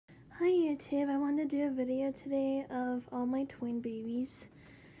Hi YouTube, I wanted to do a video today of all my twin babies.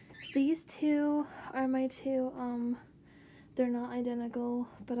 These two are my two, they're not identical,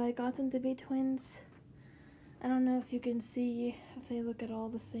 but I got them to be twins. I don't know if you can see if they look at all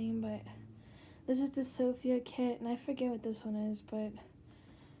the same, but this is the Sophia kit, and I forget what this one is, but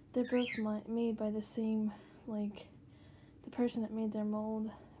they're both made by the same, like, the person that made their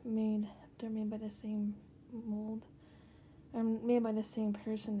mold, they're made by the same mold. Made by the same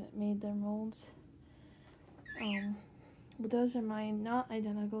person that made their molds. But those are my not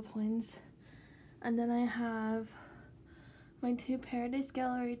identical twins. And then I have my two Paradise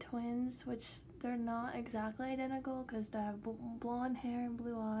Gallery twins, which they're not exactly identical because they have blonde hair and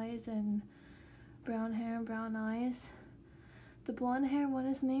blue eyes and brown hair and brown eyes. The blonde hair one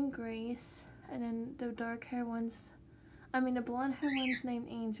is named Grace, and then the blonde hair one's named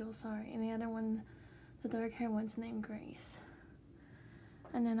Angel, sorry, and the other one, the dark hair one's named Grace.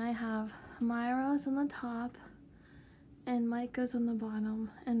 And then I have Myra's on the top and Micah's on the bottom,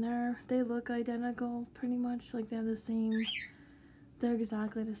 and they look identical pretty much, like they're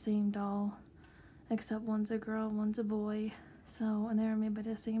exactly the same doll, except one's a girl, one's a boy. So, and they were made by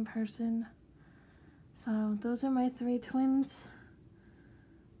the same person. So those are my three twins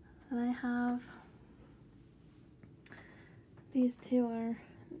that I have. These two are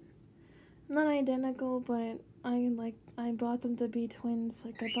not identical, but I bought them to be twins.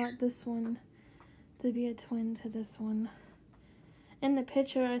 Like, I bought this one to be a twin to this one. In the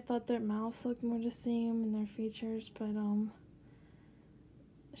picture, I thought their mouths looked more the same and their features, but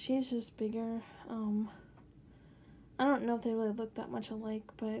she's just bigger. I don't know if they really look that much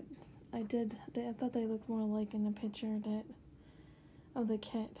alike, but I thought they looked more alike in the picture of the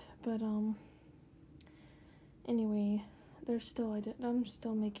kit. But anyway, I'm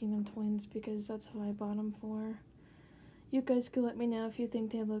still making them twins because that's what I bought them for. You guys could let me know if you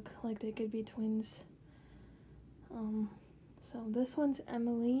think they look like they could be twins. So this one's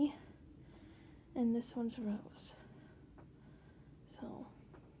Emily, and this one's Rose. So,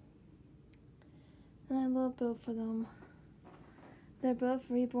 and I love both of them. They're both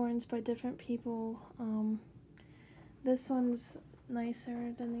reborns by different people. This one's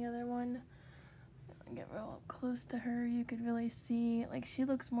nicer than the other one. Get real up close to her, you could really see, like, she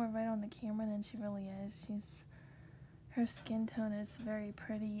looks more right on the camera than she really is. Her skin tone is very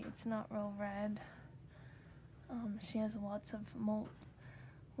pretty. It's not real red. She has lots of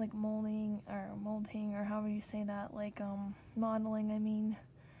molding or however you say that, like modeling. I mean,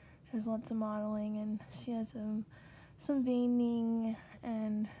 she has lots of modeling, and she has some veining,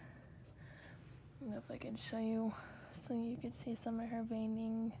 and I don't know if I can show you so you could see some of her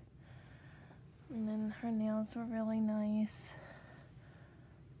veining. And then her nails were really nice.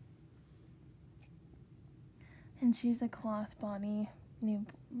 And she's a cloth body, new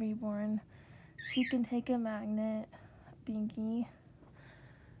reborn. She can take a magnet, Binky.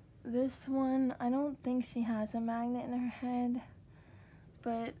 This one, I don't think she has a magnet in her head,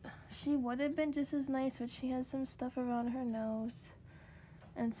 but she would have been just as nice, but she has some stuff around her nose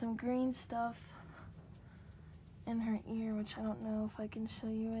and some green stuff in her ear, which I don't know if I can show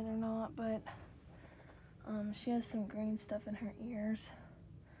you it or not, but she has some green stuff in her ears.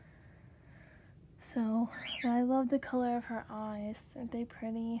 So, but I love the color of her eyes. Aren't they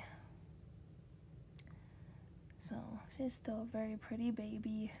pretty? So, she's still a very pretty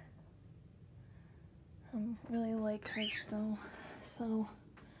baby. I really like her still. So,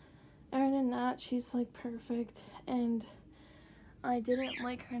 other than that, she's like perfect. And I didn't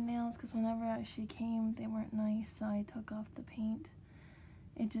like her nails because whenever she came, they weren't nice, so I took off the paint.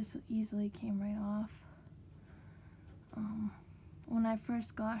 It just easily came right off. When I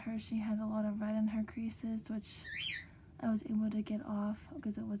first got her, she had a lot of red in her creases, which I was able to get off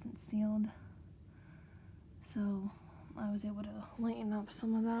because it wasn't sealed. So I was able to lighten up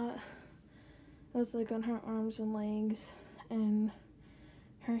some of that. It was like on her arms and legs and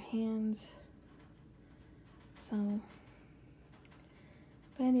her hands. So,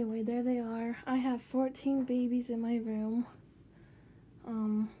 but anyway, there they are. I have 14 babies in my room.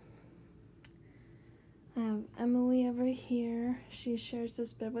 I have Emily over here. She shares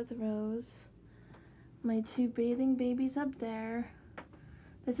this bed with Rose. My two bathing babies up there.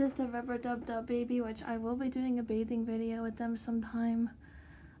 This is the Rubber Dub Dub baby, which I will be doing a bathing video with them sometime.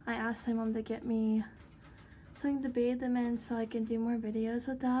 I asked my mom to get me something to bathe them in so I can do more videos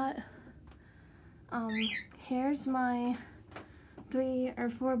with that. Here's my 3 or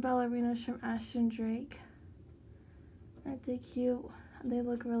 4 ballerinas from Ashton Drake. Aren't they cute? They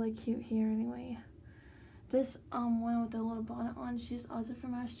look really cute here anyway. This one with the little bonnet on, she's also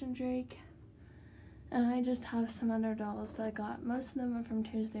from Ashton Drake. And I just have some other dolls that I got. Most of them are from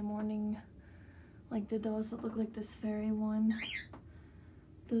Tuesday Morning. Like the dolls that look like this fairy one.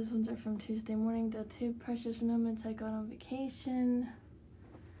 Those ones are from Tuesday Morning. The 2 Precious Moments I got on vacation.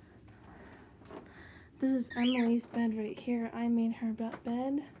 This is Emily's bed right here. I made her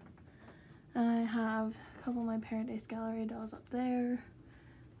bed. And I have a couple of my Paradise Gallery dolls up there,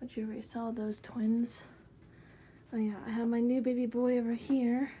 which you already saw, those twins. Oh yeah, I have my new baby boy over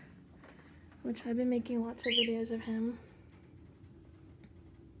here, which I've been making lots of videos of him.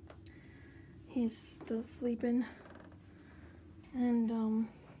 He's still sleeping. And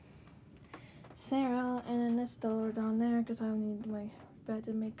Sarah and this doll are down there because I need my bed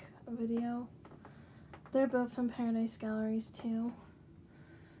to make a video. They're both from Paradise Galleries too.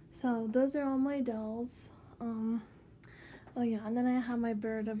 So those are all my dolls. Oh yeah, and then I have my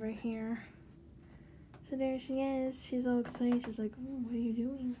bird over here. So there she is. She's all excited. She's like, oh, what are you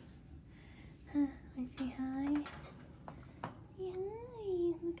doing? Huh, I say hi. Say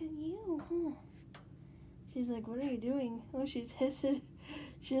hi. Look at you, huh? She's like, what are you doing? Oh, she's hissing.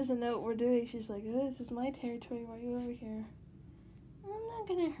 She doesn't know what we're doing. She's like, oh, this is my territory. Why are you over here? I'm not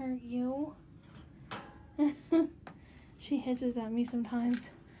gonna hurt you. She hisses at me sometimes.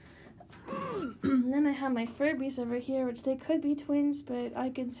 Then I have my Furbies over here, which they could be twins, but I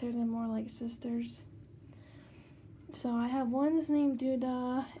consider them more like sisters. So I have one that's named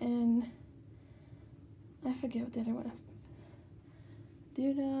Duda, and I forget what the other one.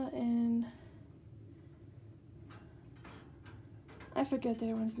 Duda and I forget what the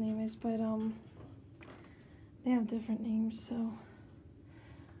other one's name is, but they have different names, so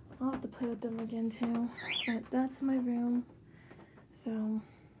I'll have to play with them again too. But that's my room. So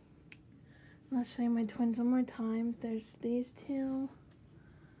I'll show you my twins one more time. There's these 2,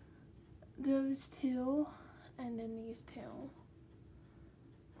 those 2, and then these 2.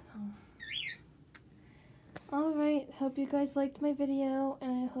 Alright, hope you guys liked my video,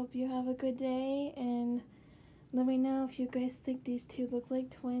 and I hope you have a good day, and let me know if you guys think these 2 look like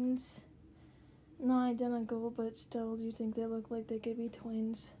twins. Not identical, but still, do you think they look like they could be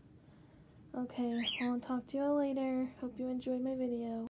twins? Okay, well, I'll talk to you all later. Hope you enjoyed my video.